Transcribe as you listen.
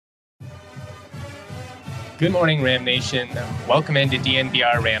Good morning, Ram Nation. Welcome into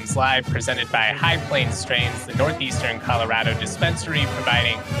DNVR Rams Live, presented by High Plains Strains, the Northeastern Colorado dispensary,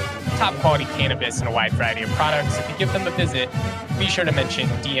 providing top quality cannabis and a wide variety of products. If you give them a visit, be sure to mention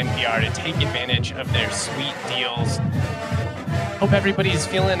DNVR to take advantage of their sweet deals. Hope everybody's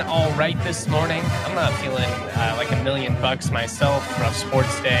feeling all right this morning. I'm not feeling like $1,000,000 myself. Rough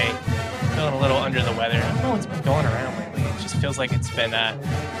sports day. Feeling a little under the weather. I don't know what's been going around lately. It just feels like it's been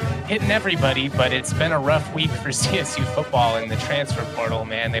hitting everybody, but it's been a rough week for CSU football in the transfer portal,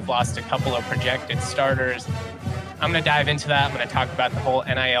 man. They've lost a couple of projected starters. I'm going to dive into that. I'm going to talk about the whole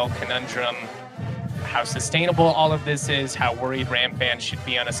NIL conundrum, how sustainable all of this is, how worried Ram fans should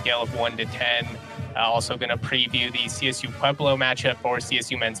be on a scale of 1 to 10. Also going to preview the CSU Pueblo matchup for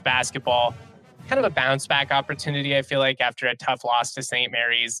CSU men's basketball. Kind of a bounce back opportunity, I feel like, after a tough loss to St.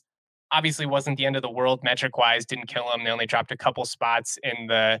 Mary's. Obviously wasn't the end of the world metric-wise, didn't kill them. They only dropped a couple spots in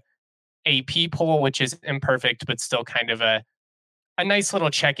the AP poll, which is imperfect, but still kind of a nice little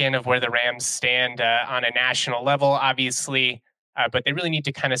check-in of where the Rams stand on a national level, obviously. But they really need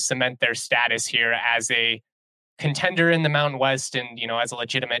to kind of cement their status here as a contender in the Mountain West and, as a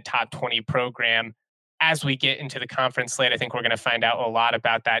legitimate top 20 program. As we get into the conference slate, I think we're going to find out a lot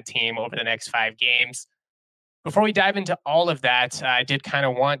about that team over the next 5 games. Before we dive into all of that, I did kind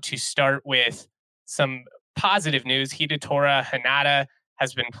of want to start with some positive news. Hidatora Hanada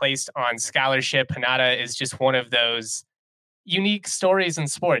has been placed on scholarship. Hanada is just one of those unique stories in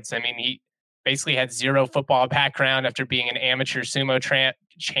sports. I mean, he basically had zero football background after being an amateur sumo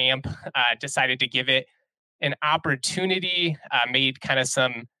champ, decided to give it an opportunity, made kind of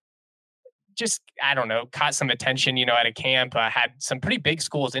some, caught some attention, at a camp, had some pretty big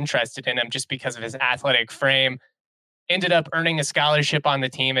schools interested in him just because of his athletic frame, ended up earning a scholarship on the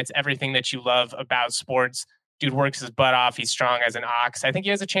team. It's everything that you love about sports. Dude works his butt off. He's strong as an ox. I think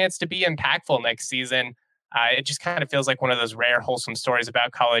he has a chance to be impactful next season. It just kind of feels like one of those rare, wholesome stories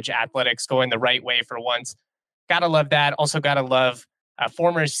about college athletics going the right way for once. Gotta love that. Also gotta love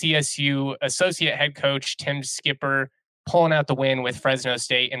former CSU associate head coach Tim Skipper pulling out the win with Fresno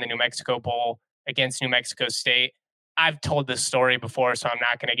State in the New Mexico Bowl against New Mexico State. I've told this story before, so I'm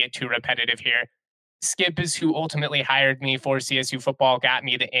not going to get too repetitive here. Skip is who ultimately hired me for CSU football, got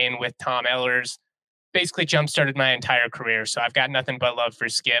me the in with Tom Ehlers, basically jump-started my entire career. So I've got nothing but love for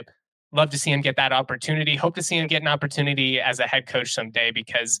Skip. Love to see him get that opportunity. Hope to see him get an opportunity as a head coach someday,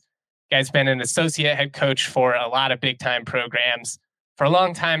 because guy's been an associate head coach for a lot of big-time programs for a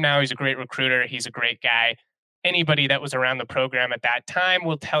long time now. He's a great recruiter. He's a great guy. Anybody that was around the program at that time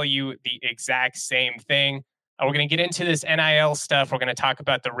will tell you the exact same thing. We're going to get into this NIL stuff. We're going to talk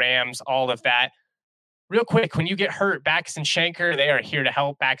about the Rams, all of that. Real quick, when you get hurt, Backus and Schenker, they are here to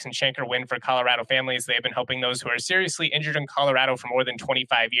help. Backus and Schenker win for Colorado families. They've been helping those who are seriously injured in Colorado for more than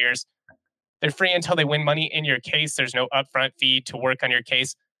 25 years. They're free until they win money in your case. There's no upfront fee to work on your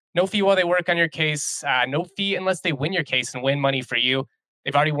case. No fee while they work on your case. No fee unless they win your case and win money for you.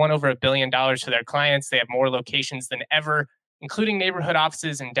 They've already won over $1 billion to their clients. They have more locations than ever, including neighborhood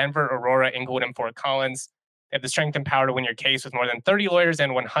offices in Denver, Aurora, Inglewood, and Fort Collins. They have the strength and power to win your case with more than 30 lawyers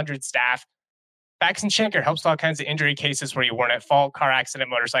and 100 staff. Backus and Schenker helps with all kinds of injury cases where you weren't at fault: car accident,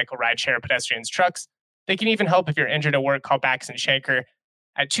 motorcycle, rideshare, pedestrians, trucks. They can even help if you're injured at work. Call Backus and Schenker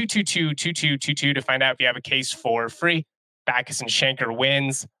at 222-2222 to find out if you have a case for free. Backus and Schenker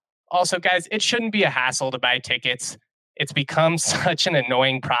wins. Also, guys, it shouldn't be a hassle to buy tickets. It's become such an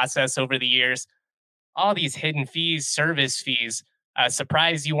annoying process over the years. All these hidden fees, service fees,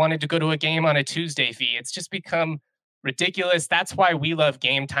 surprise you wanted to go to a game on a Tuesday fee. It's just become ridiculous. That's why we love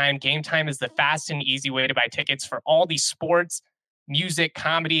Game Time. Game Time is the fast and easy way to buy tickets for all these sports, music,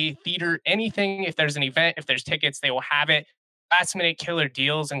 comedy, theater, anything. If there's an event, if there's tickets, they will have it. Last minute killer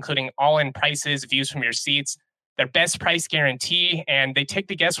deals, including all-in prices, views from your seats, their best price guarantee, and they take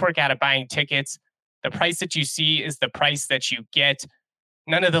the guesswork out of buying tickets. The price that you see is the price that you get.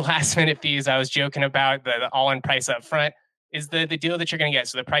 None of the last minute fees I was joking about. The all-in price up front is the deal that you're going to get.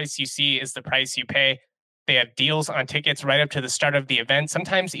 So the price you see is the price you pay. They have deals on tickets right up to the start of the event.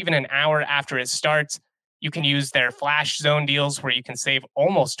 Sometimes even an hour after it starts, you can use their flash zone deals where you can save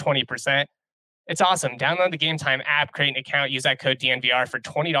almost 20%. It's awesome. Download the Game Time app, create an account, use that code DNVR for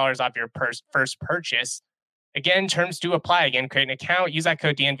 $20 off your first purchase. Again, terms do apply. Again, create an account, use that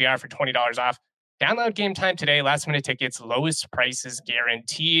code DNVR for $20 off. Download Game Time today. Last minute tickets, lowest prices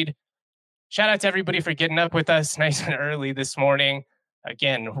guaranteed. Shout out to everybody for getting up with us nice and early this morning.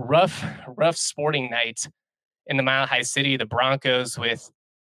 Again, rough sporting night in the Mile High City. The Broncos with,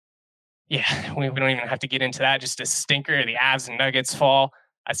 we don't even have to get into that. Just a stinker. The Avs and Nuggets fall.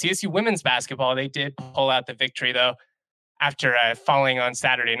 CSU women's basketball, they did pull out the victory, though. after falling on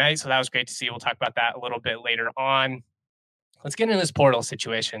Saturday night. So that was great to see. We'll talk about that a little bit later on. Let's get into this portal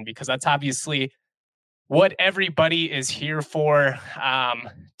situation because that's obviously what everybody is here for.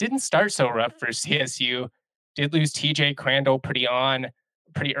 Didn't start so rough for CSU. Did lose TJ Crandall pretty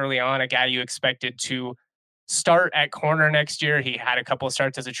early on, a guy you expected to start at corner next year. He had a couple of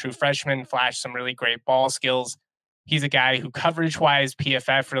starts as a true freshman, flashed some really great ball skills. He's a guy who coverage-wise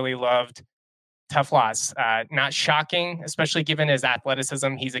PFF really loved. Tough loss. Not shocking, especially given his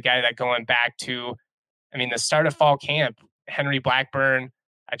athleticism. He's a guy that going back to, the start of fall camp, Henry Blackburn,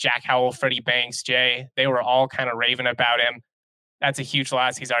 Jack Howell, Freddie Banks, Jay, they were all kind of raving about him. That's a huge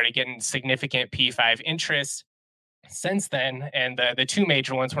loss. He's already getting significant P5 interest since then. And the two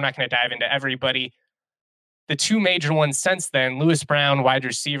major ones, we're not going to dive into everybody. The two major ones since then, Lewis Brown, wide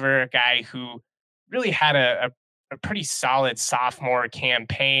receiver, a guy who really had a pretty solid sophomore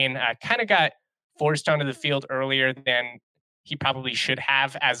campaign, kind of got forced onto the field earlier than he probably should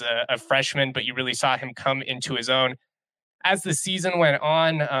have as a freshman, but you really saw him come into his own as the season went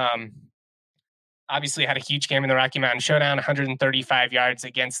on. Obviously had a huge game in the Rocky Mountain Showdown, 135 yards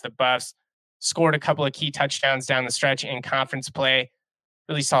against the Buffs, scored a couple of key touchdowns down the stretch in conference play.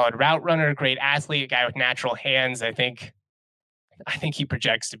 Really solid route runner, great athlete, a guy with natural hands. I think he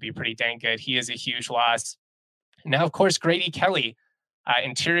projects to be pretty dang good. He is a huge loss. Now, of course, Grady Kelly,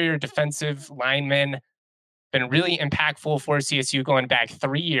 interior defensive lineman, been really impactful for CSU going back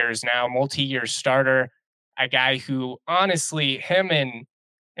 3 years now, multi-year starter, a guy who honestly, him and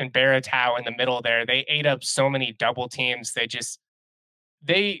Baratow in the middle there, they ate up so many double teams.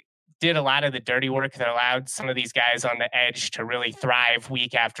 They did a lot of the dirty work that allowed some of these guys on the edge to really thrive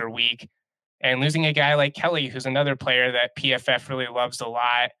week after week. And losing a guy like Kelly, who's another player that PFF really loves a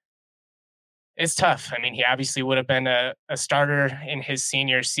lot, it's tough. He obviously would have been a starter in his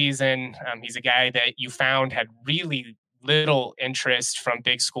senior season. He's a guy that you found had really little interest from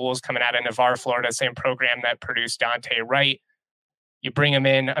big schools coming out of Navarre, Florida, same program that produced Dante Wright. You bring him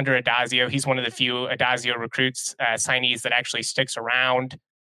in under Adazio. He's one of the few Adazio recruits, signees that actually sticks around,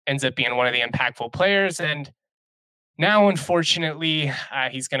 ends up being one of the impactful players. And now, unfortunately,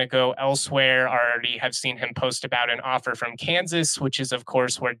 he's going to go elsewhere. Already have seen him post about an offer from Kansas, which is, of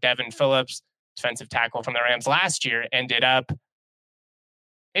course, where Devin Phillips, defensive tackle from the Rams last year, ended up.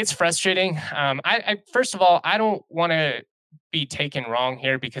 It's frustrating. I first of all, I don't want to be taken wrong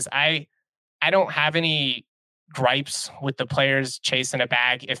here because I don't have any gripes with the players chasing a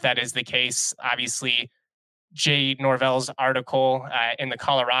bag if that is the case. Obviously, Jay Norvell's article in the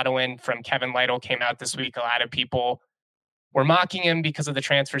Coloradoan from Kevin Lytle came out this week. A lot of people were mocking him because of the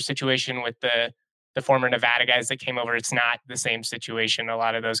transfer situation with the former Nevada guys that came over. It's not the same situation. A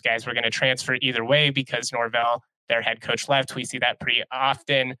lot of those guys were going to transfer either way because Norvell, their head coach, left. We see that pretty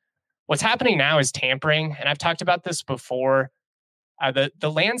often. What's happening now is tampering, and I've talked about this before.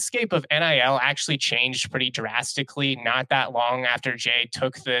 The landscape of NIL actually changed pretty drastically not that long after Jay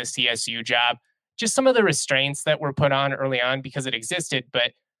took the CSU job. Just some of the restraints that were put on early on because it existed,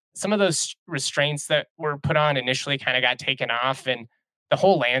 but some of those restraints that were put on initially kind of got taken off and the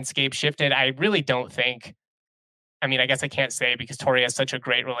whole landscape shifted. I really don't think, I guess I can't say because Torrey has such a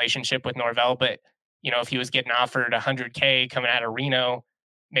great relationship with Norvell, but if he was getting offered $100K coming out of Reno,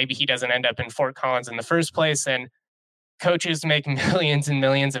 maybe he doesn't end up in Fort Collins in the first place. And coaches make millions and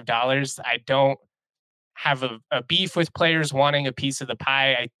millions of dollars. I don't have a beef with players wanting a piece of the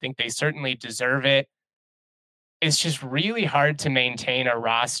pie. I think they certainly deserve it. It's just really hard to maintain a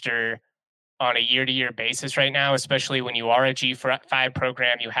roster on a year-to-year basis right now, especially when you are a G5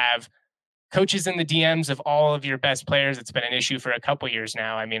 program. You have coaches in the DMs of all of your best players. It's been an issue for a couple years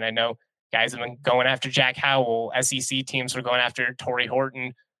now. I know guys have been going after Jack Howell. SEC teams were going after Torrey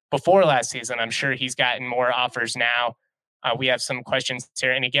Horton before last season. I'm sure he's gotten more offers now. We have some questions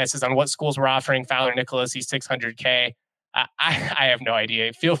here. Any guesses on what schools were offering Fowler Nicholas? He's $600K. I have no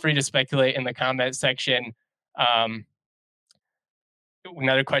idea. Feel free to speculate in the comment section.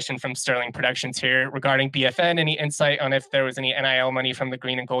 Another question from Sterling Productions here regarding BFN. Any insight on if there was any NIL money from the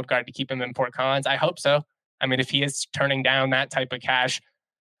green and gold guard to keep him in Fort Collins? I hope so. If he is turning down that type of cash,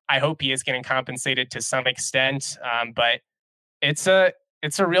 I hope he is getting compensated to some extent. But it's a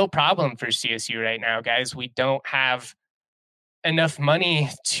real problem for CSU right now, guys. We don't have enough money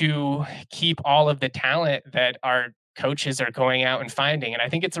to keep all of the talent that our coaches are going out and finding. And I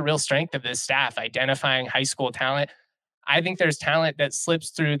think it's a real strength of this staff, identifying high school talent. I think there's talent that slips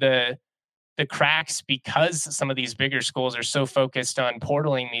through the cracks because some of these bigger schools are so focused on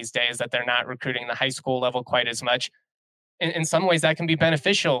portaling these days that they're not recruiting the high school level quite as much. In some ways, that can be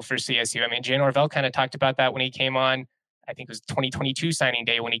beneficial for CSU. Jay Norvell kind of talked about that when he came on. I think it was 2022 signing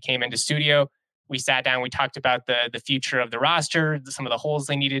day when he came into studio. We sat down, we talked about the future of the roster, some of the holes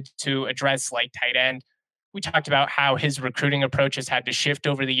they needed to address, like tight end. We talked about how his recruiting approach has had to shift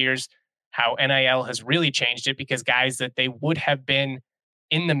over the years, how NIL has really changed it because guys that they would have been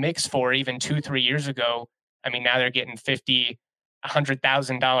in the mix for even 2, 3 years ago, I mean, now they're getting 50,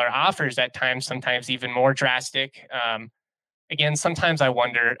 $100,000 offers at times, sometimes even more drastic. Again, sometimes I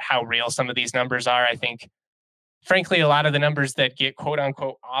wonder how real some of these numbers are. I think, frankly, a lot of the numbers that get quote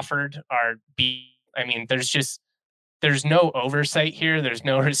unquote offered are I mean, there's no oversight here. There's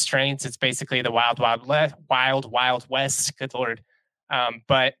no restraints. It's basically the wild west. Good lord.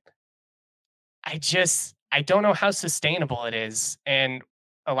 But I don't know how sustainable it is. And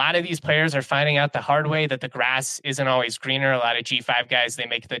a lot of these players are finding out the hard way that the grass isn't always greener. A lot of G5 guys, they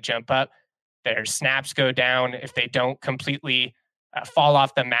make the jump up. Their snaps go down if they don't completely fall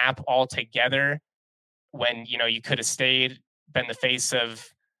off the map altogether. When you could have stayed, been the face of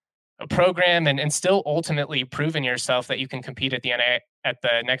a program, and still ultimately proven yourself that you can compete at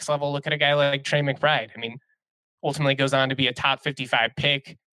the next level. Look at a guy like Trey McBride. I mean, ultimately goes on to be a top 55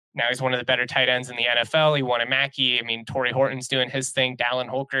 pick. Now he's one of the better tight ends in the NFL. He won a Mackey. I mean, Torrey Horton's doing his thing. Dallin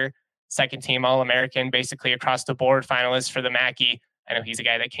Holker, second team All-American, basically across the board, finalist for the Mackey. I know he's a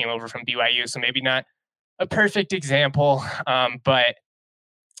guy that came over from BYU, so maybe not a perfect example, but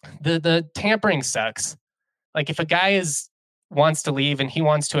the tampering sucks. Like if a guy wants to leave and he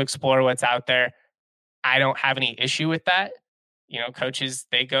wants to explore what's out there, I don't have any issue with that. Coaches,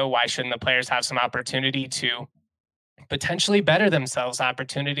 they go, why shouldn't the players have some opportunity to potentially better themselves,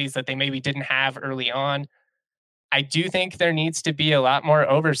 opportunities that they maybe didn't have early on? I do think there needs to be a lot more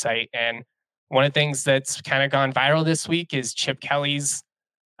oversight. And one of the things that's kind of gone viral this week is Chip Kelly's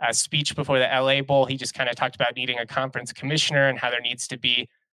speech before the LA Bowl. He just kind of talked about needing a conference commissioner and how there needs to be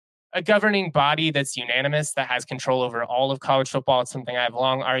a governing body that's unanimous, that has control over all of college football. It's something I've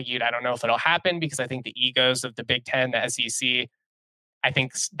long argued. I don't know if it'll happen because I think the egos of the Big Ten, the SEC, I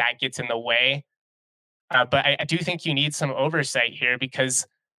think that gets in the way. But I do think you need some oversight here, because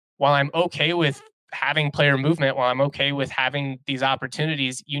while I'm okay with having player movement, while I'm okay with having these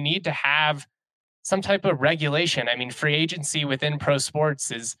opportunities, you need to have some type of regulation. I mean, free agency within pro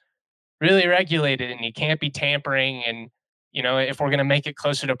sports is really regulated, and you can't be tampering. And if we're going to make it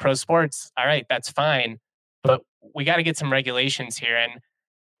closer to pro sports, all right, that's fine. But we got to get some regulations here. And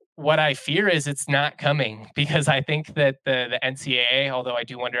what I fear is it's not coming, because I think that the NCAA, although I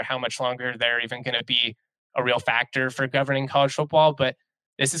do wonder how much longer they're even going to be a real factor for governing college football, but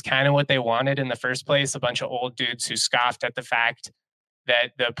this is kind of what they wanted in the first place. A bunch of old dudes who scoffed at the fact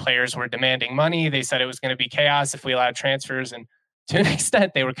that the players were demanding money. They said it was going to be chaos if we allowed transfers. And to an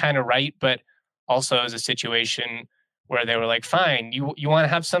extent, they were kind of right, but also it was a situation where they were like, fine, you want to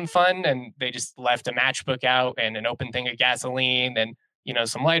have some fun? And they just left a matchbook out and an open thing of gasoline and,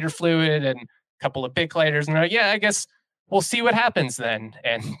 some lighter fluid and a couple of Bic lighters. And they're like, yeah, I guess we'll see what happens then.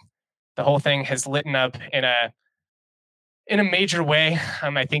 And the whole thing has lit up in a major way.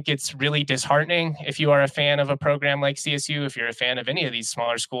 I think it's really disheartening if you are a fan of a program like CSU, if you're a fan of any of these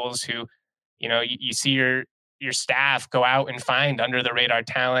smaller schools who, you see your staff go out and find under the radar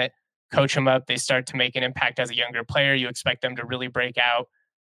talent, coach them up, they start to make an impact as a younger player. You expect them to really break out,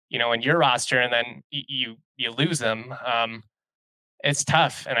 in your roster, and then you lose them. It's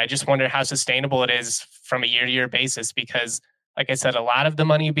tough. And I just wonder how sustainable it is from a year-to-year basis, because like I said, a lot of the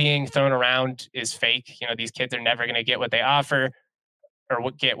money being thrown around is fake. These kids are never going to get what they offer or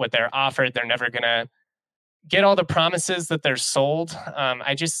get what they're offered. They're never going to get all the promises that they're sold.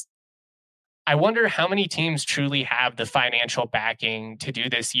 I wonder how many teams truly have the financial backing to do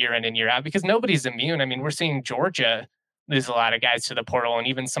this year in and year out, because nobody's immune. I mean, we're seeing Georgia lose a lot of guys to the portal, and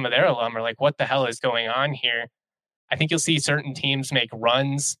even some of their alum are like, what the hell is going on here? I think you'll see certain teams make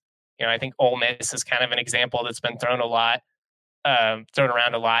runs. I think Ole Miss is kind of an example that's been thrown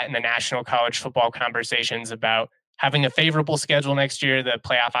around a lot in the national college football conversations about having a favorable schedule next year. The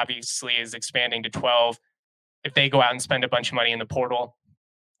playoff obviously is expanding to 12. If they go out and spend a bunch of money in the portal,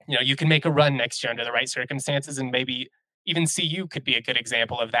 you can make a run next year under the right circumstances, and maybe even CU could be a good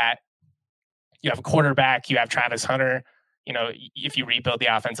example of that. You have a quarterback, you have Travis Hunter. If you rebuild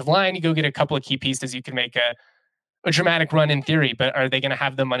the offensive line, you go get a couple of key pieces, you can make a dramatic run in theory. But are they going to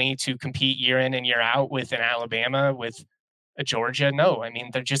have the money to compete year in and year out with an Alabama, with a Georgia? No, I mean,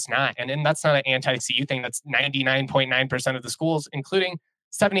 they're just not. And then that's not an anti-CU thing. That's 99.9% of the schools, including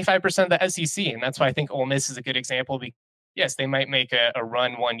 75% of the SEC. And that's why I think Ole Miss is a good example. Yes, they might make a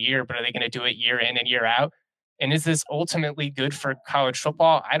run one year, but are they going to do it year in and year out? And is this ultimately good for college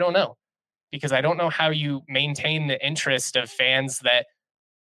football? I don't know, because I don't know how you maintain the interest of fans that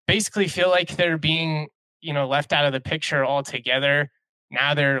basically feel like they're being, left out of the picture altogether.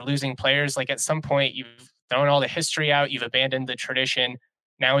 Now they're losing players. Like at some point, you've thrown all the history out, you've abandoned the tradition.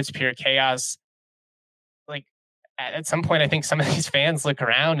 Now it's pure chaos. Like at some point, I think some of these fans look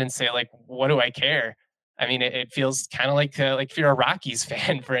around and say, like, what do I care? I mean, it feels kind of like if you're a Rockies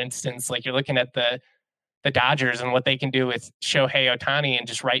fan, for instance, like you're looking at the Dodgers and what they can do with Shohei Otani and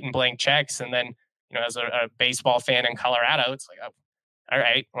just writing blank checks. And then, as a baseball fan in Colorado, it's like, oh, all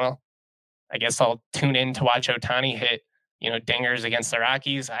right, well, I guess I'll tune in to watch Otani hit, dingers against the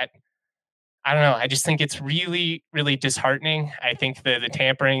Rockies. I don't know. I just think it's really, really disheartening. I think the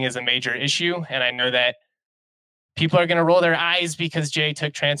tampering is a major issue. And I know that people are going to roll their eyes because Jay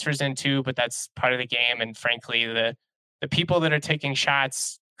took transfers in too, but that's part of the game. And frankly, the people that are taking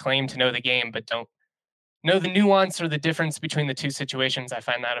shots claim to know the game, but don't know the nuance or the difference between the two situations. I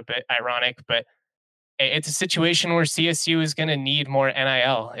find that a bit ironic, but it's a situation where CSU is going to need more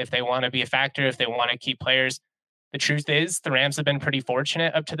NIL if they want to be a factor, if they want to keep players. The truth is, the Rams have been pretty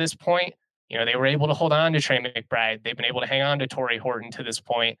fortunate up to this point. They were able to hold on to Trey McBride. They've been able to hang on to Torrey Horton to this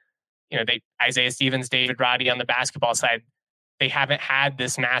point. Isaiah Stevens, David Roddy on the basketball side. They haven't had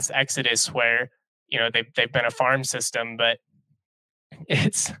this mass exodus where they've been a farm system, but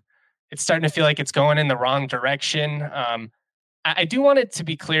it's starting to feel like it's going in the wrong direction. I do want it to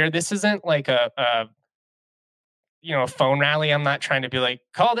be clear. This isn't like a phone rally. I'm not trying to be like,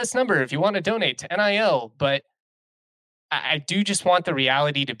 call this number if you want to donate to NIL, but I do just want the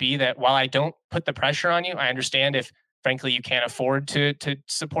reality to be that while I don't put the pressure on you, I understand if frankly you can't afford to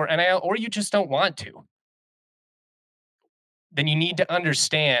support NIL or you just don't want to, then you need to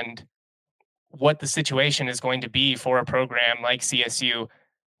understand what the situation is going to be for a program like CSU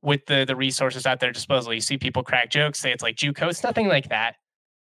with the resources at their disposal. You see people crack jokes, say it's like JUCO. It's nothing like that.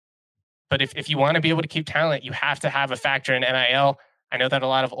 But if you want to be able to keep talent, you have to have a factor in NIL. I know that a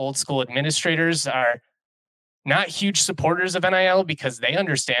lot of old school administrators are not huge supporters of NIL because they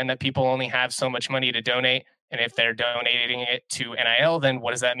understand that people only have so much money to donate. And if they're donating it to NIL, then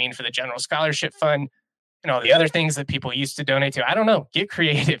what does that mean for the general scholarship fund and all the other things that people used to donate to? I don't know. Get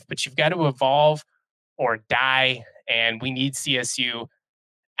creative, but you've got to evolve or die. And we need CSU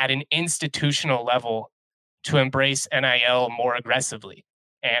at an institutional level to embrace NIL more aggressively.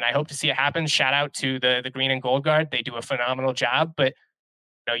 And I hope to see it happen. Shout out to the Green and Gold Guard. They do a phenomenal job, but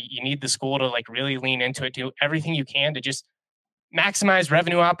you need the school to like really lean into it, do everything you can to just maximize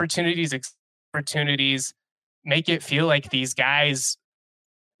revenue opportunities, make it feel like these guys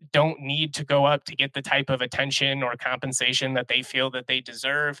don't need to go up to get the type of attention or compensation that they feel that they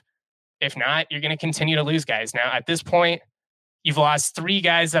deserve. If not, you're going to continue to lose guys. Now, at this point, you've lost 3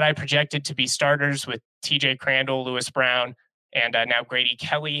 guys that I projected to be starters with TJ Crandall, Lewis Brown, and now Grady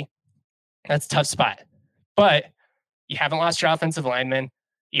Kelly. That's a tough spot. But you haven't lost your offensive lineman.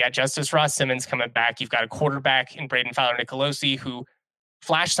 You got Justice Ross Simmons coming back. You've got a quarterback in Braden Fowler-Nicolosi who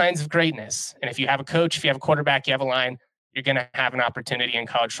flash signs of greatness. And if you have a coach, if you have a quarterback, you have a line, you're going to have an opportunity in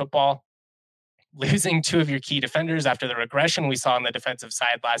college football. Losing 2 of your key defenders after the regression we saw on the defensive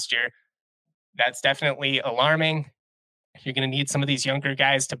side last year, that's definitely alarming. You're going to need some of these younger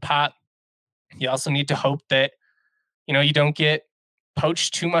guys to pop. You also need to hope that, you don't get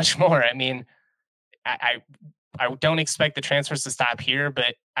poached too much more. I mean, I don't expect the transfers to stop here,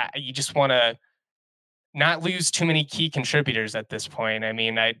 but you just want to not lose too many key contributors at this point. I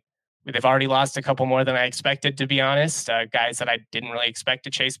mean, they've already lost a couple more than I expected, to be honest. Guys that I didn't really expect to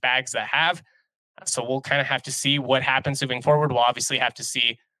chase bags that have. So we'll kind of have to see what happens moving forward. We'll obviously have to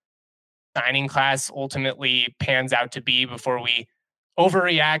see signing class ultimately pans out to be before we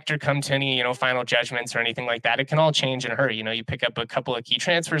overreact or come to any, final judgments or anything like that. It can all change in a hurry. You pick up a couple of key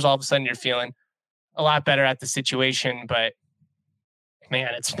transfers, all of a sudden you're feeling a lot better at the situation. But man,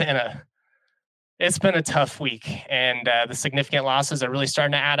 it's been a tough week, and the significant losses are really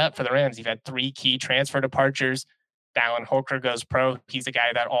starting to add up for the Rams. You've had 3 key transfer departures. Dallin Holker goes pro. He's a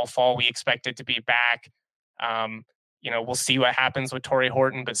guy that all fall we expected to be back. We'll see what happens with Torrey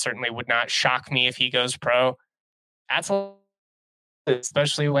Horton, but certainly would not shock me if he goes pro. That's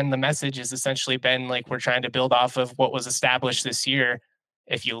especially when the message has essentially been like we're trying to build off of what was established this year.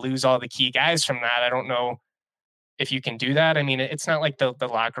 If you lose all the key guys from that, I don't know if you can do that. I mean, it's not like the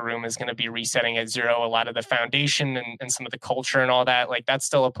locker room is going to be resetting at zero. A lot of the foundation and some of the culture and all that, like that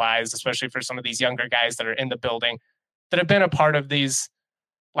still applies, especially for some of these younger guys that are in the building that have been a part of these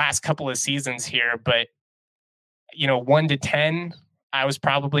last couple of seasons here. But, 1 to 10, I was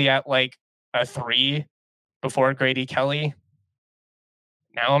probably at like a 3 before Grady Kelly.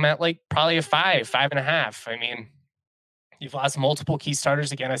 Now I'm at like probably a 5.5. I mean, you've lost multiple key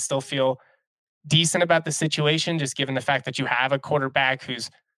starters. Again, I still feel decent about the situation, just given the fact that you have a quarterback who's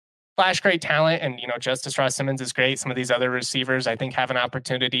flash great talent. And, Justice Ross Simmons is great. Some of these other receivers, I think, have an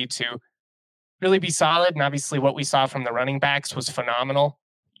opportunity to really be solid. And obviously, what we saw from the running backs was phenomenal.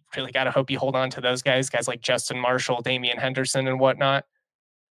 Really got to hope you hold on to those guys like Justin Marshall, Damian Henderson, and whatnot.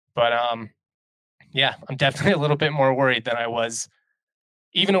 But yeah, I'm definitely a little bit more worried than I was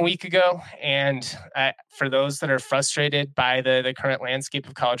even a week ago. And for those that are frustrated by the current landscape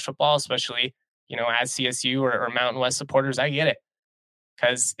of college football, especially as CSU or Mountain West supporters, I get it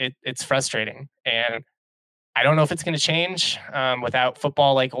because it's frustrating. And I don't know if it's going to change without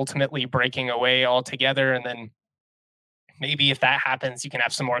football like ultimately breaking away altogether. And then maybe if that happens, you can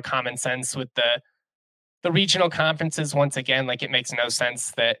have some more common sense with the regional conferences. Once again, like it makes no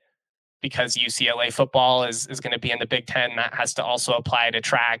sense that because UCLA football is going to be in the Big Ten, that has to also apply to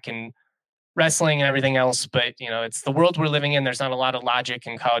track and wrestling and everything else. But it's the world we're living in. There's not a lot of logic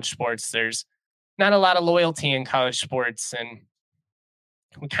in college sports. There's not a lot of loyalty in college sports, and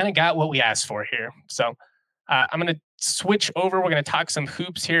we kind of got what we asked for here. So I'm going to switch over. We're going to talk some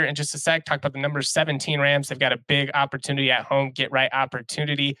hoops here in just a sec. Talk about the number 17 Rams. They've got a big opportunity at home, get right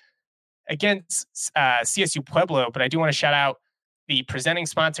opportunity against CSU Pueblo. But I do want to shout out the presenting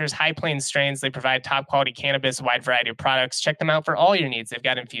sponsors, High Plains Strains. They provide top quality cannabis, a wide variety of products. Check them out for all your needs. They've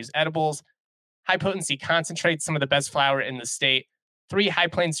got infused edibles, high potency concentrates, some of the best flower in the state. 3 High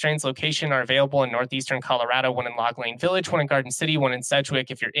Plains Strains locations are available in northeastern Colorado, one in Log Lane Village, one in Garden City, one in Sedgwick.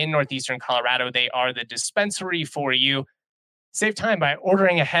 If you're in northeastern Colorado, they are the dispensary for you. Save time by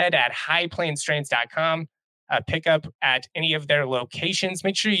ordering ahead at highplainstrains.com. Pick up at any of their locations.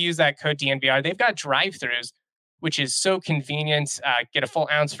 Make sure you use that code DNVR. They've got drive-thrus, which is so convenient. Get a full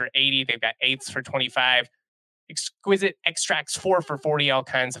ounce for 80. They've got eighths for 25. Exquisite extracts 4 for 40. All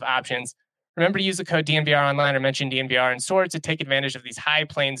kinds of options. Remember to use the code DNVR online or mention DNVR in store to take advantage of these High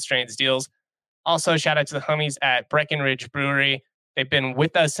Plains Strains deals. Also, shout out to the homies at Breckenridge Brewery. They've been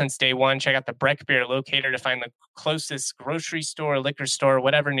with us since day one. Check out the Breck Beer Locator to find the closest grocery store, liquor store,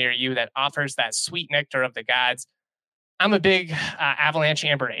 whatever near you that offers that sweet nectar of the gods. I'm a big Avalanche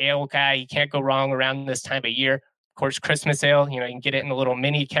Amber Ale guy. You can't go wrong around this time of year. Of course, Christmas ale, you can get it in a little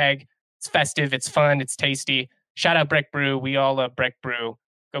mini keg. It's festive, it's fun, it's tasty. Shout out Breck Brew. We all love Breck Brew.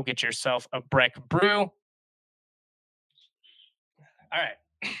 Go get yourself a Breck Brew. All right.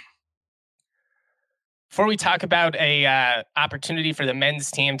 Before we talk about a opportunity for the men's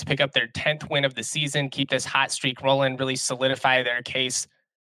team to pick up their 10th win of the season, keep this hot streak rolling, really solidify their case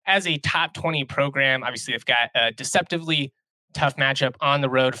as a top 20 program. Obviously, they've got a deceptively tough matchup on the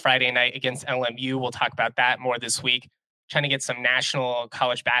road Friday night against LMU. We'll talk about that more this week. Trying to get some national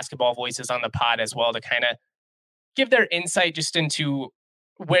college basketball voices on the pod as well to kind of give their insight just into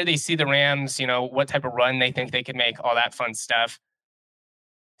where they see the Rams, what type of run they think they could make, all that fun stuff.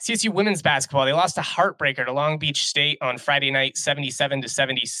 CSU women's basketball, they lost a heartbreaker to Long Beach State on Friday night,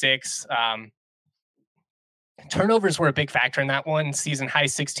 77-76. Turnovers were a big factor in that one. Season high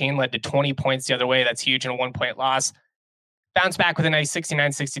 16 led to 20 points the other way. That's huge in a 1-point loss. Bounced back with a nice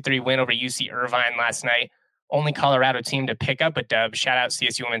 69-63 win over UC Irvine last night. Only Colorado team to pick up a dub. Shout out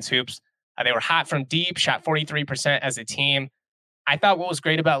CSU women's hoops. They were hot from deep, shot 43% as a team. I thought what was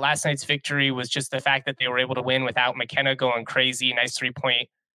great about last night's victory was just the fact that they were able to win without McKenna going crazy. Nice 3-point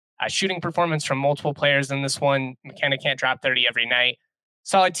shooting performance from multiple players in this one. McKenna can't drop 30 every night.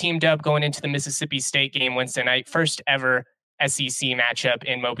 Solid team dub going into the Mississippi State game Wednesday night. First ever SEC matchup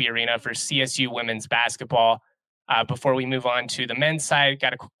in Moby Arena for CSU women's basketball. Before we move on to the men's side,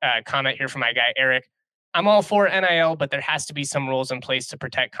 got a comment here from my guy, Eric. I'm all for NIL, but there has to be some rules in place to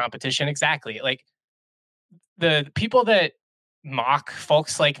protect competition. Exactly. Like the people that mock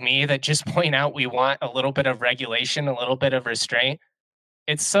folks like me that just point out we want a little bit of regulation, a little bit of restraint.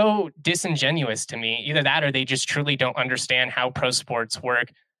 It's so disingenuous to me. Either that or they just truly don't understand how pro sports work.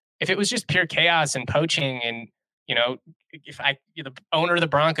 If it was just pure chaos and poaching and, if the owner of the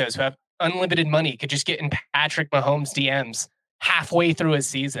Broncos who have unlimited money could just get in Patrick Mahomes DMs halfway through a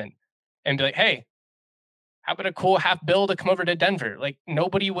season and be like, hey, how about a cool half bill to come over to Denver? Like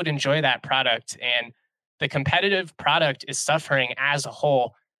nobody would enjoy that product. And the competitive product is suffering as a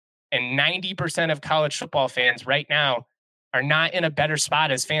whole. And 90% of college football fans right now are not in a better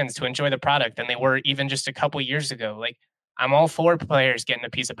spot as fans to enjoy the product than they were even just a couple years ago. Like I'm all for players getting a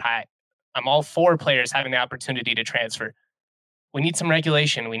piece of pie. I'm all for players having the opportunity to transfer. We need some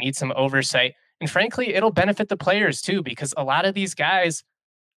regulation. We need some oversight. And frankly, it'll benefit the players too, because a lot of these guys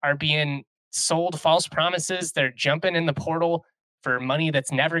are being sold false promises. They're jumping in the portal for money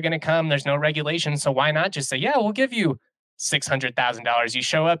that's never going to come. There's no regulation. So why not just say, yeah, we'll give you $600,000. You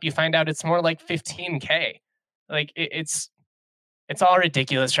show up, you find out it's more like $15K. Like it's all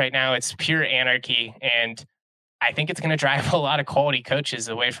ridiculous right now. It's pure anarchy. And I think it's going to drive a lot of quality coaches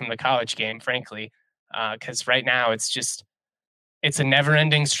away from the college game, frankly, because right now it's a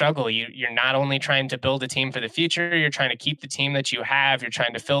never-ending struggle. You're not only trying to build a team for the future, you're trying to keep the team that you have. You're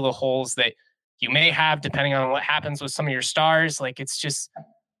trying to fill the holes that you may have, depending on what happens with some of your stars. Like it's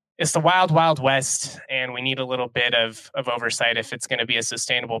the wild, wild west, and we need a little bit of oversight if it's going to be a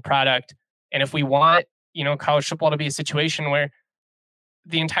sustainable product, and if we want college football to be a situation where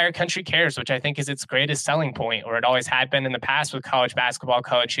the entire country cares, which I think is its greatest selling point, or it always had been in the past with college basketball,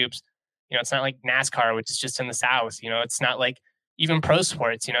 college hoops. It's not like NASCAR, which is just in the South. It's not like even pro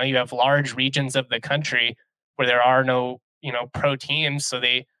sports. You have large regions of the country where there are no, pro teams. So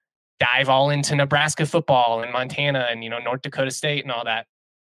they dive all into Nebraska football and Montana and, North Dakota State and all that.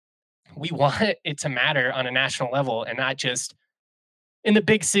 We want it to matter on a national level and not just in the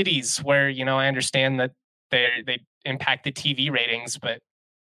big cities where, I understand that they impact the TV ratings, but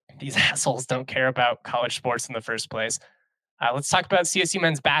these assholes don't care about college sports in the first place. Let's talk about CSU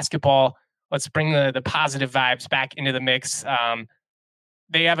men's basketball. Let's bring the positive vibes back into the mix.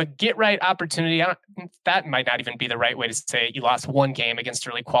 They have a get right opportunity. That might not even be the right way to say it. You lost one game against a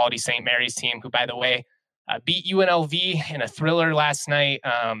really quality St. Mary's team, who, by the way, beat UNLV in a thriller last night.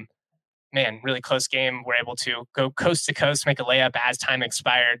 Man, really close game. We're able to go coast to coast, make a layup as time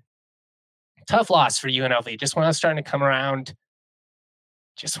expired. Tough loss for UNLV. Just when I was starting to come around,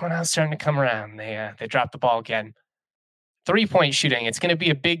 they dropped the ball again. 3-point shooting. It's going to be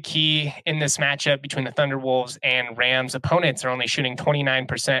a big key in this matchup between the Thunderwolves and Rams. Opponents are only shooting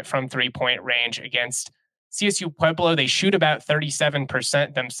 29% from 3-point range against CSU Pueblo. They shoot about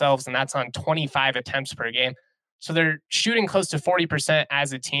 37% themselves, and that's on 25 attempts per game. So they're shooting close to 40%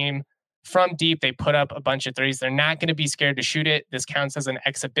 as a team. From deep, they put up a bunch of threes. They're not going to be scared to shoot it. This counts as an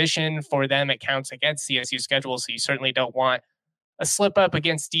exhibition for them. It counts against CSU schedule, so you certainly don't want a slip up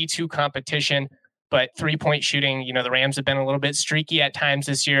against D2 competition. But 3-point shooting, the Rams have been a little bit streaky at times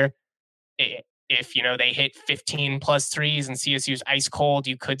this year. If, they hit 15 plus threes and CSU's ice cold,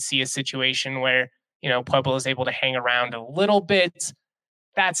 you could see a situation where, Pueblo is able to hang around a little bit.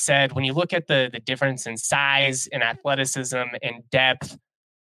 That said, when you look at the difference in size and athleticism and depth,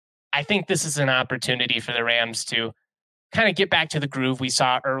 I think this is an opportunity for the Rams to kind of get back to the groove we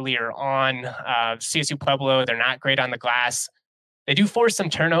saw earlier on. CSU Pueblo, they're not great on the glass. They do force some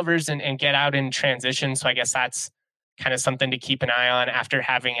turnovers and get out in transition. So I guess that's kind of something to keep an eye on after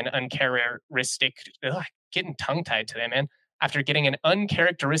having an uncharacteristic, getting tongue tied today, man. After getting an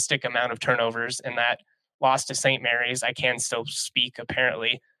uncharacteristic amount of turnovers in that loss to St. Mary's, I can still speak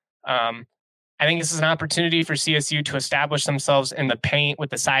apparently. I think this is an opportunity for CSU to establish themselves in the paint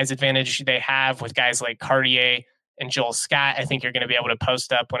with the size advantage they have with guys like Cartier and Joel Scott. I think you're going to be able to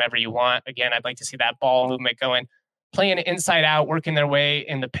post up whenever you want. Again, I'd like to see that ball movement going, playing inside out, working their way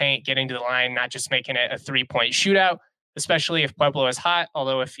in the paint, getting to the line, not just making it a 3-point shootout, especially if Pueblo is hot.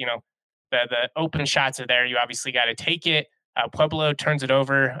 Although if, the open shots are there, you obviously got to take it. Pueblo turns it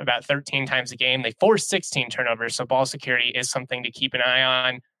over about 13 times a game. They force 16 turnovers, so ball security is something to keep an eye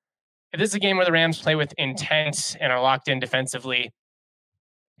on. If this is a game where the Rams play with intent and are locked in defensively,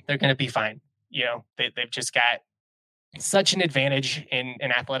 they're going to be fine. They've just got such an advantage in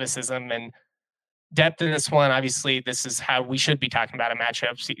athleticism and depth in this one. Obviously, this is how we should be talking about a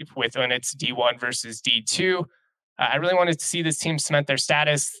matchup with when it's D1 versus D2. I really wanted to see this team cement their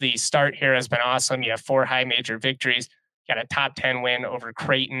status. The start here has been awesome. You have 4 high major victories. You got a top 10 win over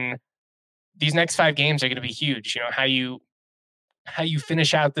Creighton. These next 5 games are going to be huge. How you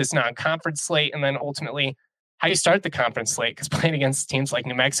finish out this non-conference slate, and then ultimately how you start the conference slate, because playing against teams like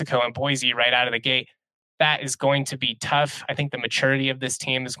New Mexico and Boise right out of the gate, that is going to be tough. I think the maturity of this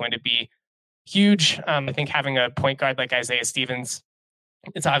team is going to be huge. I think having a point guard like Isaiah Stevens,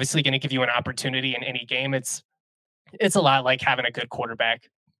 it's obviously going to give you an opportunity in any game. It's a lot like having a good quarterback.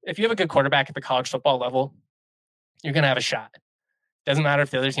 If you have a good quarterback at the college football level, you're going to have a shot. Doesn't matter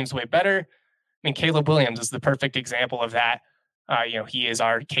if the other team's way better. I mean, Caleb Williams is the perfect example of that. He is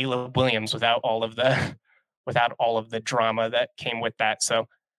our Caleb Williams without all of the drama that came with that. So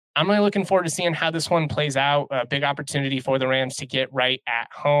I'm really looking forward to seeing how this one plays out. A big opportunity for the Rams to get right at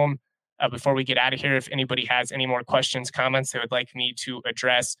home. Before we get out of here, if anybody has any more questions, comments they would like me to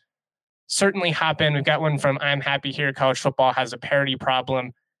address, certainly hop in. We've got one from I'm Happy Here. College football has a parity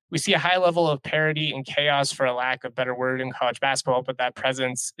problem. We see a high level of parity and chaos, for a lack of better word, in college basketball, but that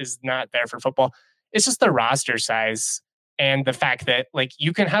presence is not there for football. It's just the roster size and the fact that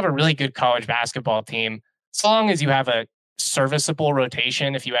you can have a really good college basketball team so long as you have a serviceable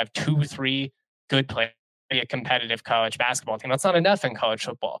rotation. If you have 2-3 good players, a competitive college basketball team, that's not enough in college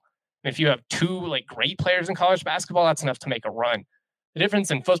football. If you have 2 great players in college basketball, that's enough to make a run. The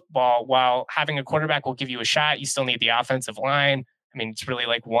difference in football, while having a quarterback will give you a shot, you still need the offensive line. I mean, it's really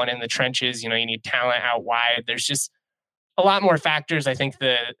like one in the trenches. You know, you need talent out wide. There's just a lot more factors. I think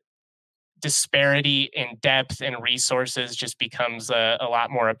the disparity in depth and resources just becomes a lot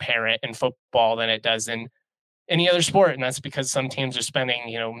more apparent in football than it does in any other sport. And that's because some teams are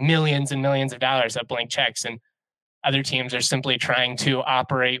spending, millions and millions of dollars at blank checks, and other teams are simply trying to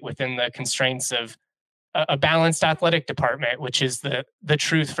operate within the constraints of a balanced athletic department, which is the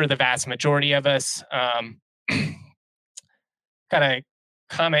truth for the vast majority of us. Kind of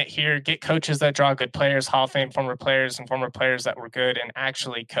comment here: get coaches that draw good players, Hall of Fame former players, and former players that were good and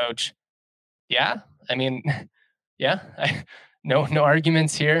actually coach. Yeah, I mean, yeah, no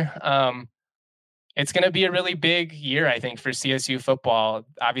arguments here. It's going to be a really big year, I think, for CSU football.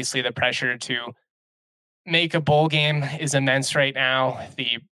 Obviously, the pressure to make a bowl game is immense right now.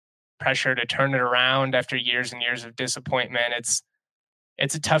 The pressure to turn it around after years and years of disappointment,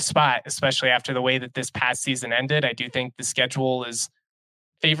 it's a tough spot, especially after the way that this past season ended. I do think the schedule is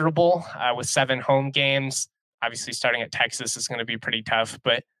favorable with 7 home games. Obviously, starting at Texas is going to be pretty tough,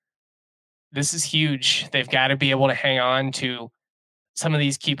 but this is huge. They've got to be able to hang on to some of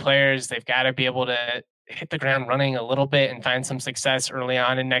these key players. They've got to be able to hit the ground running a little bit and find some success early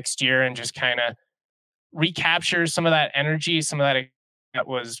on in next year and just kind of recapture some of that energy, some of that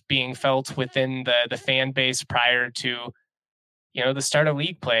was being felt within the fan base prior to the start of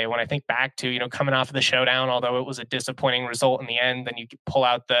league play. When I think back to coming off of the showdown, although it was a disappointing result in the end, then you could pull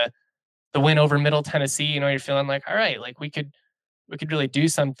out the win over Middle Tennessee. You're feeling like, all right, like we could really do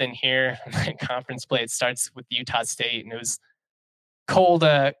something here. Conference play, it starts with Utah State, and it was cold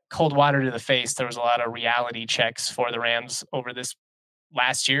water to the face. There was a lot of reality checks for the Rams over this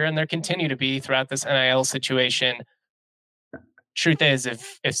last year, and there continue to be throughout this NIL situation. Truth is,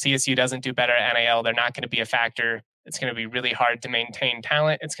 if CSU doesn't do better at NIL, they're not going to be a factor. It's going to be really hard to maintain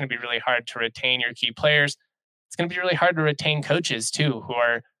talent. It's going to be really hard to retain your key players. It's going to be really hard to retain coaches too, who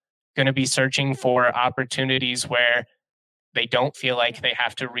are going to be searching for opportunities where they don't feel like they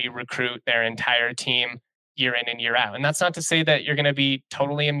have to re-recruit their entire team year in and year out. And that's not to say that you're going to be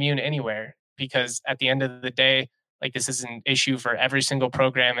totally immune anywhere, because at the end of the day, like, this is an issue for every single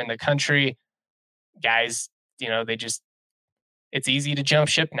program in the country. Guys, it's easy to jump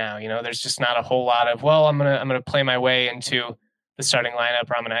ship now. There's just not a whole lot of, well, I'm gonna play my way into the starting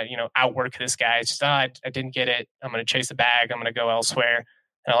lineup, or I'm gonna outwork this guy. It's just, I didn't get it. I'm gonna chase a bag. I'm gonna go elsewhere.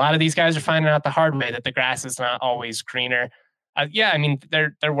 And a lot of these guys are finding out the hard way that the grass is not always greener. I mean,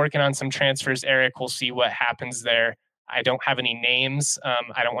 they're working on some transfers. Eric, we'll see what happens there. I don't have any names.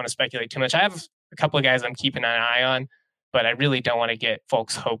 I don't want to speculate too much. I have a couple of guys I'm keeping an eye on, but I really don't want to get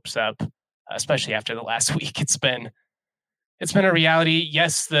folks' hopes up, especially after the last week. It's been a reality.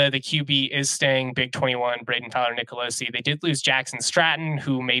 Yes, the QB is staying, Big 21, Braden Fowler Nicolosi. They did lose Jackson Stratton,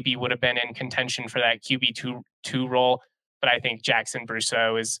 who maybe would have been in contention for that QB2 role, but I think Jackson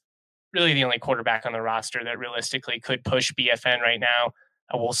Brousseau is really the only quarterback on the roster that realistically could push BFN right now.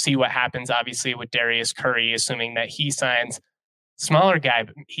 We'll see what happens, obviously, with Darius Curry, assuming that he signs. Smaller guy,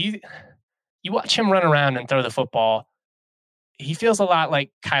 but you watch him run around and throw the football, he feels a lot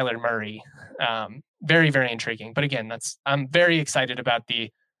like Kyler Murray. Very, very intriguing. But again, I'm very excited about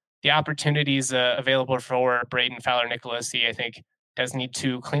the opportunities available for Braden Fowler Nicolosi. I think does need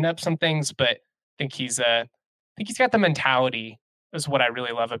to clean up some things, but I think he's got the mentality, is what I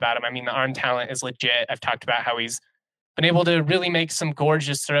really love about him. I mean, the arm talent is legit. I've talked about how he's been able to really make some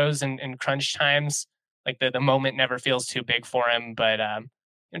gorgeous throws in crunch times. Like the moment never feels too big for him, but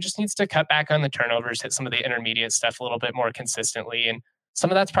it just needs to cut back on the turnovers, hit some of the intermediate stuff a little bit more consistently. And some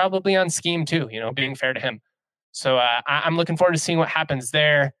of that's probably on scheme too, being fair to him. So I'm looking forward to seeing what happens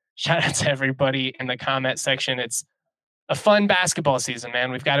there. Shout out to everybody in the comment section. It's a fun basketball season,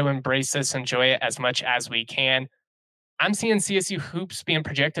 man. We've got to embrace this, enjoy it as much as we can. I'm seeing CSU hoops being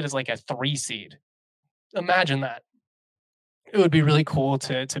projected as like a 3 seed. Imagine that. It would be really cool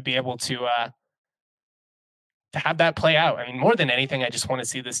to be able to have that play out. I mean, more than anything, I just want to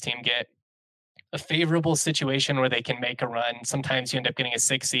see this team get a favorable situation where they can make a run. Sometimes you end up getting a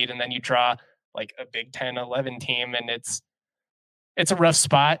 6 seed and then you draw like a Big 10, 11 team, and it's a rough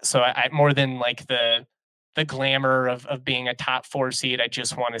spot. So I more than like the glamour of being a top 4 seed, I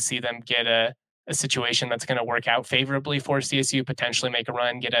just want to see them get a situation that's going to work out favorably for CSU, potentially make a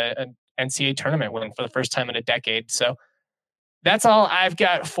run, get an NCAA tournament win for the first time in a decade. So that's all I've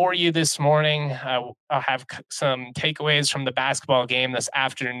got for you this morning. I'll have some takeaways from the basketball game this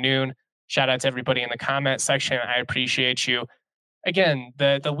afternoon. Shout out to everybody in the comment section. I appreciate you. Again,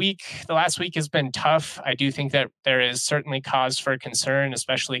 the last week has been tough. I do think that there is certainly cause for concern,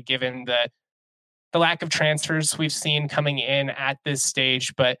 especially given the the lack of transfers we've seen coming in at this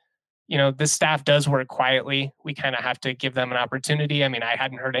stage, but this staff does work quietly. We kind of have to give them an opportunity. I mean, I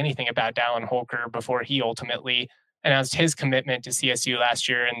hadn't heard anything about Dallin Holker before he ultimately announced his commitment to CSU last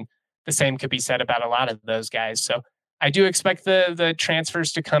year, and the same could be said about a lot of those guys. So I do expect the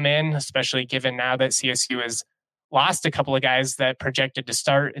transfers to come in, especially given now that CSU has lost a couple of guys that projected to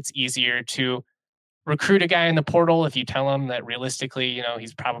start. It's easier to recruit a guy in the portal if you tell him that realistically,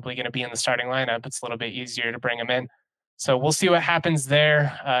 he's probably going to be in the starting lineup. It's a little bit easier to bring him in. So we'll see what happens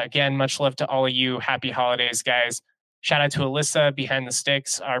there. Again, much love to all of you. Happy holidays, guys. Shout out to Alyssa behind the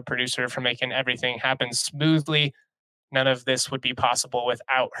sticks, our producer, for making everything happen smoothly. None of this would be possible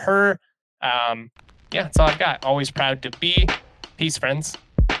without her. Yeah, that's all I've got. Always proud to be. Peace, friends.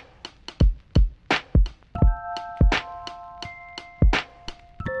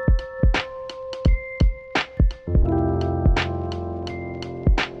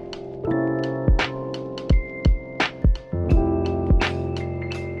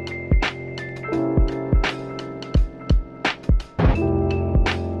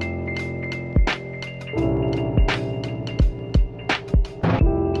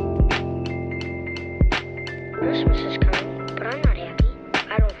 Christmas is coming, but I'm not happy.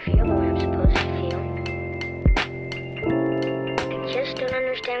 I don't feel the way I'm supposed to feel. I just don't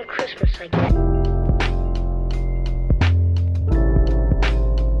understand Christmas like that.